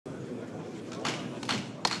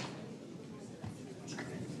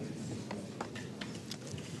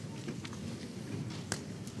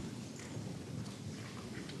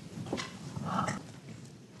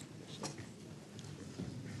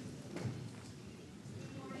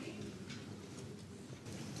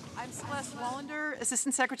I'm Celeste Wallander,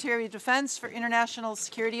 Assistant Secretary of Defense for International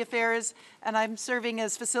Security Affairs, and I'm serving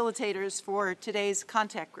as facilitators for today's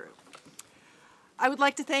contact group. I would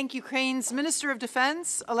like to thank Ukraine's Minister of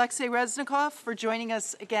Defense, Alexei Reznikov, for joining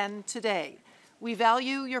us again today. We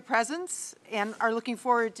value your presence and are looking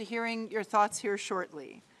forward to hearing your thoughts here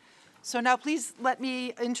shortly. So now please let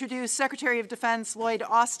me introduce Secretary of Defense Lloyd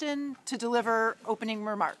Austin to deliver opening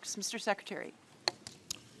remarks. Mr. Secretary.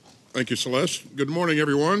 Thank you, Celeste. Good morning,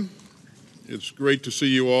 everyone. It's great to see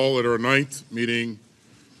you all at our 9th meeting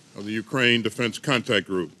of the Ukraine Defense Contact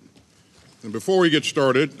Group. And before we get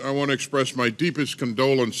started, I want to express my deepest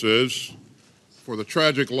condolences for the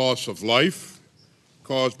tragic loss of life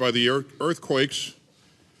caused by the earthquakes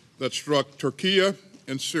that struck Turkey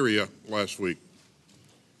and Syria last week.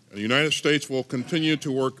 And the United States will continue to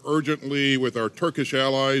work urgently with our Turkish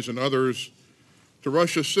allies and others to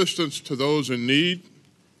rush assistance to those in need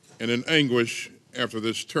and in anguish after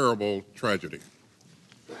this terrible tragedy.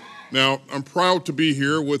 Now, I'm proud to be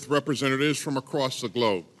here with representatives from across the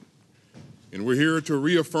globe, and we're here to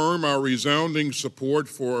reaffirm our resounding support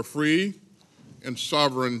for a free and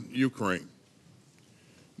sovereign Ukraine.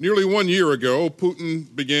 Nearly 1 year ago,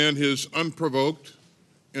 Putin began his unprovoked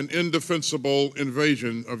and indefensible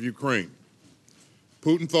invasion of Ukraine.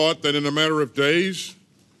 Putin thought that in a matter of days,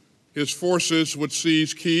 his forces would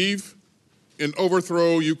seize Kyiv and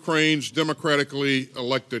overthrow Ukraine's democratically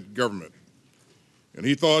elected government. And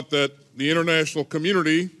he thought that the international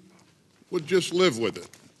community would just live with it.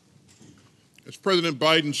 As President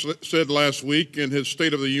Biden said last week in his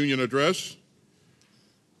State of the Union address,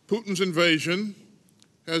 Putin's invasion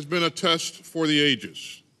has been a test for the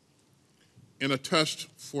ages and a test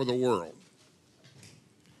for the world.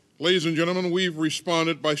 Ladies and gentlemen, we've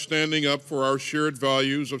responded by standing up for our shared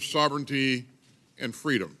values of sovereignty and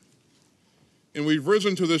freedom. And we've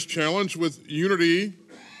risen to this challenge with unity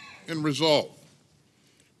and resolve.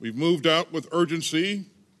 We've moved out with urgency,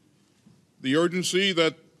 the urgency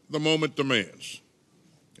that the moment demands.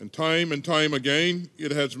 And time again,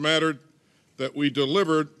 it has mattered that we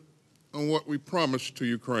delivered on what we promised to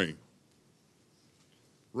Ukraine.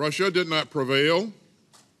 Russia did not prevail,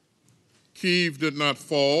 Kyiv did not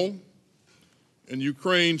fall, and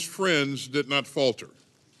Ukraine's friends did not falter.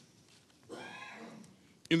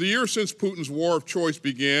 In the years since Putin's war of choice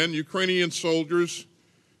began, Ukrainian soldiers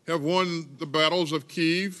have won the battles of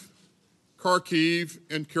Kyiv, Kharkiv,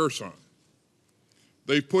 and Kherson.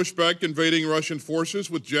 They've pushed back invading Russian forces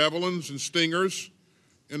with javelins and stingers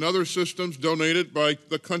and other systems donated by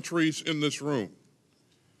the countries in this room.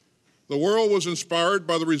 The world was inspired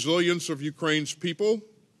by the resilience of Ukraine's people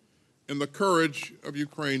and the courage of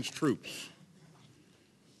Ukraine's troops.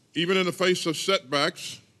 Even in the face of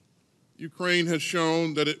setbacks, Ukraine has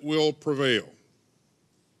shown that it will prevail.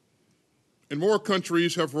 And more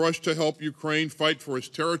countries have rushed to help Ukraine fight for its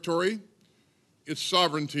territory, its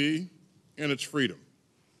sovereignty, and its freedom.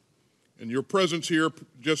 And your presence here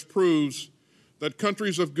just proves that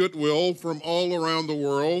countries of goodwill from all around the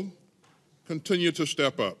world continue to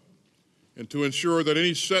step up and to ensure that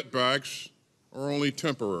any setbacks are only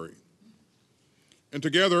temporary. And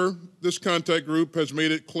together, this contact group has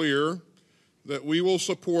made it clear that we will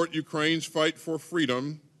support Ukraine's fight for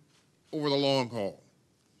freedom over the long haul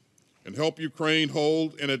and help Ukraine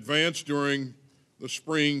hold and advance during the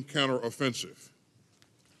spring counteroffensive.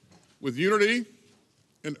 With unity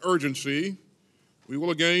and urgency, we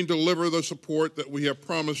will again deliver the support that we have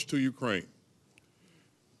promised to Ukraine.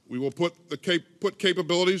 We will put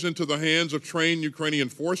capabilities into the hands of trained Ukrainian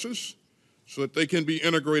forces so that they can be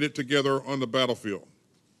integrated together on the battlefield.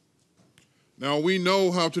 Now, we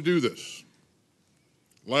know how to do this.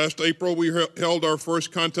 Last April, we held our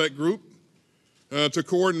first contact group to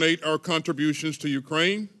coordinate our contributions to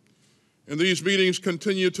Ukraine, and these meetings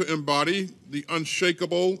continue to embody the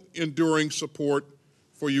unshakable, enduring support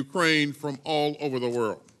for Ukraine from all over the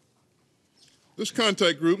world. This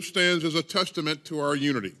contact group stands as a testament to our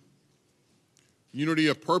unity. Unity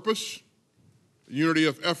of purpose, unity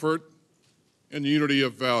of effort, and unity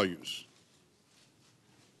of values.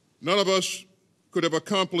 None of us could have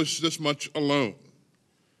accomplished this much alone.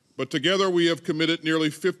 But together we have committed nearly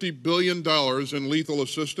 $50 billion in lethal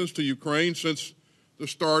assistance to Ukraine since the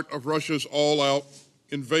start of Russia's all-out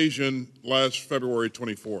invasion last February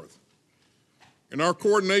 24th. And our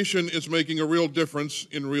coordination is making a real difference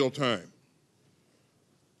in real time.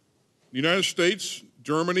 The United States,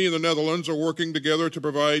 Germany, and the Netherlands are working together to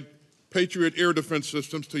provide Patriot air defense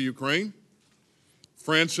systems to Ukraine.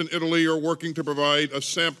 France and Italy are working to provide a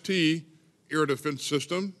SAMP-T air defense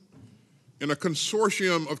system. And a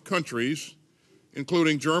consortium of countries,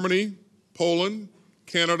 including Germany, Poland,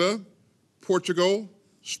 Canada, Portugal,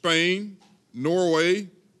 Spain, Norway,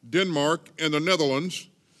 Denmark, and the Netherlands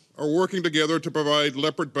are working together to provide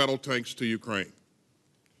Leopard battle tanks to Ukraine.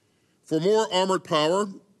 For more armored power,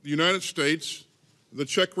 the United States, the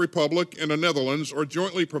Czech Republic, and the Netherlands are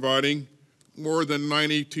jointly providing more than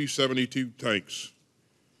 90 T-72 tanks.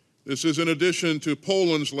 This is in addition to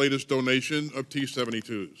Poland's latest donation of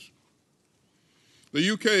T-72s.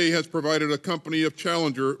 The UK has provided a company of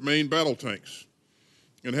Challenger main battle tanks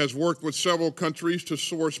and has worked with several countries to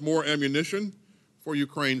source more ammunition for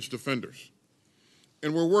Ukraine's defenders.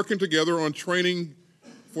 And we're working together on training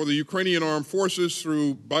for the Ukrainian armed forces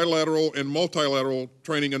through bilateral and multilateral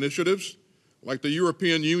training initiatives like the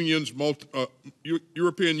European Union's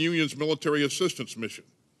Military Assistance Mission.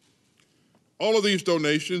 All of these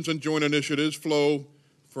donations and joint initiatives flow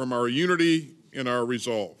from our unity and our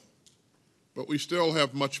resolve. But we still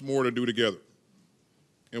have much more to do together,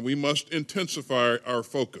 and we must intensify our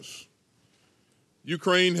focus.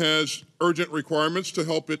 Ukraine has urgent requirements to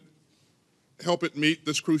help it meet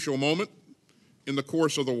this crucial moment in the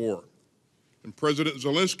course of the war. And President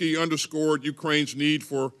Zelensky underscored Ukraine's need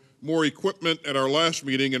for more equipment at our last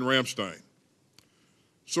meeting in Ramstein.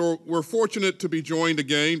 So we're fortunate to be joined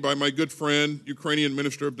again by my good friend, Ukrainian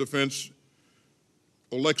Minister of Defense,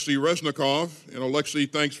 Oleksiy Reznikov. And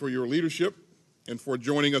Oleksiy, thanks for your leadership and for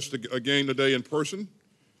joining us again today in person.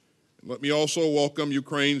 And let me also welcome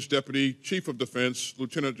Ukraine's Deputy Chief of Defense,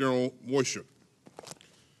 Lieutenant General Moishuk.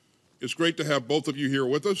 It's great to have both of you here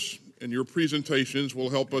with us, and your presentations will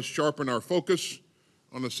help us sharpen our focus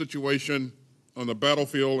on the situation on the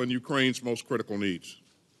battlefield and Ukraine's most critical needs.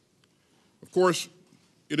 Of course,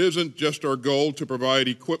 it isn't just our goal to provide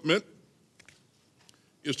equipment,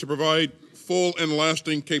 it's to provide full and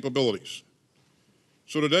lasting capabilities.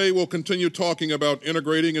 So today we'll continue talking about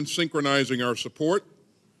integrating and synchronizing our support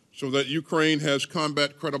so that Ukraine has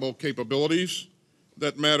combat-credible capabilities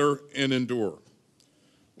that matter and endure.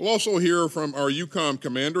 We'll also hear from our EUCOM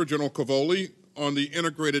commander, General Cavoli, on the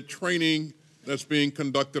integrated training that's being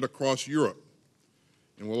conducted across Europe.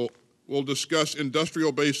 And we'll discuss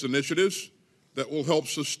industrial-based initiatives that will help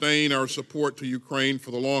sustain our support to Ukraine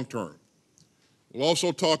for the long term. We'll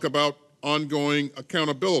also talk about ongoing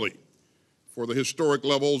accountability for the historic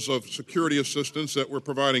levels of security assistance that we're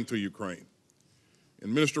providing to Ukraine.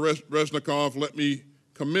 And Minister Reznikov, let me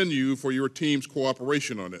commend you for your team's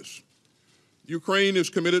cooperation on this. Ukraine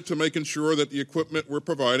is committed to making sure that the equipment we're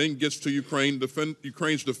providing gets to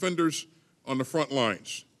Ukraine's defenders on the front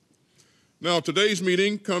lines. Now, today's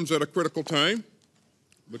meeting comes at a critical time.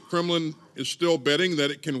 The Kremlin is still betting that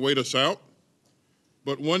it can wait us out.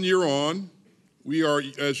 But 1 year on, we are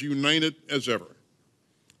as united as ever.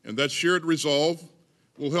 And that shared resolve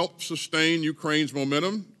will help sustain Ukraine's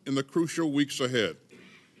momentum in the crucial weeks ahead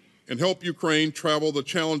and help Ukraine travel the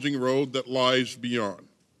challenging road that lies beyond.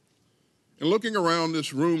 And looking around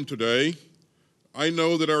this room today, I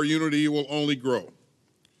know that our unity will only grow.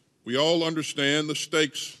 We all understand the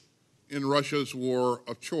stakes in Russia's war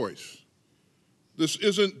of choice. This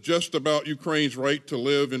isn't just about Ukraine's right to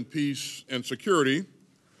live in peace and security.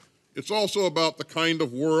 It's also about the kind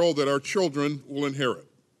of world that our children will inherit.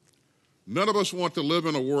 None of us want to live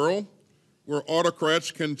in a world where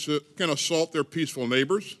autocrats can assault their peaceful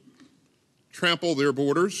neighbors, trample their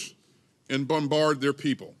borders, and bombard their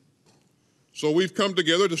people. So we've come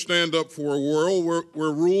together to stand up for a world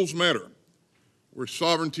where rules matter, where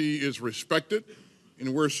sovereignty is respected,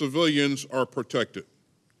 and where civilians are protected.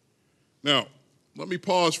 Now, let me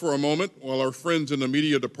pause for a moment while our friends in the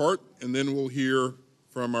media depart, and then we'll hear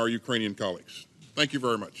from our Ukrainian colleagues. Thank you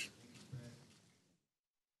very much.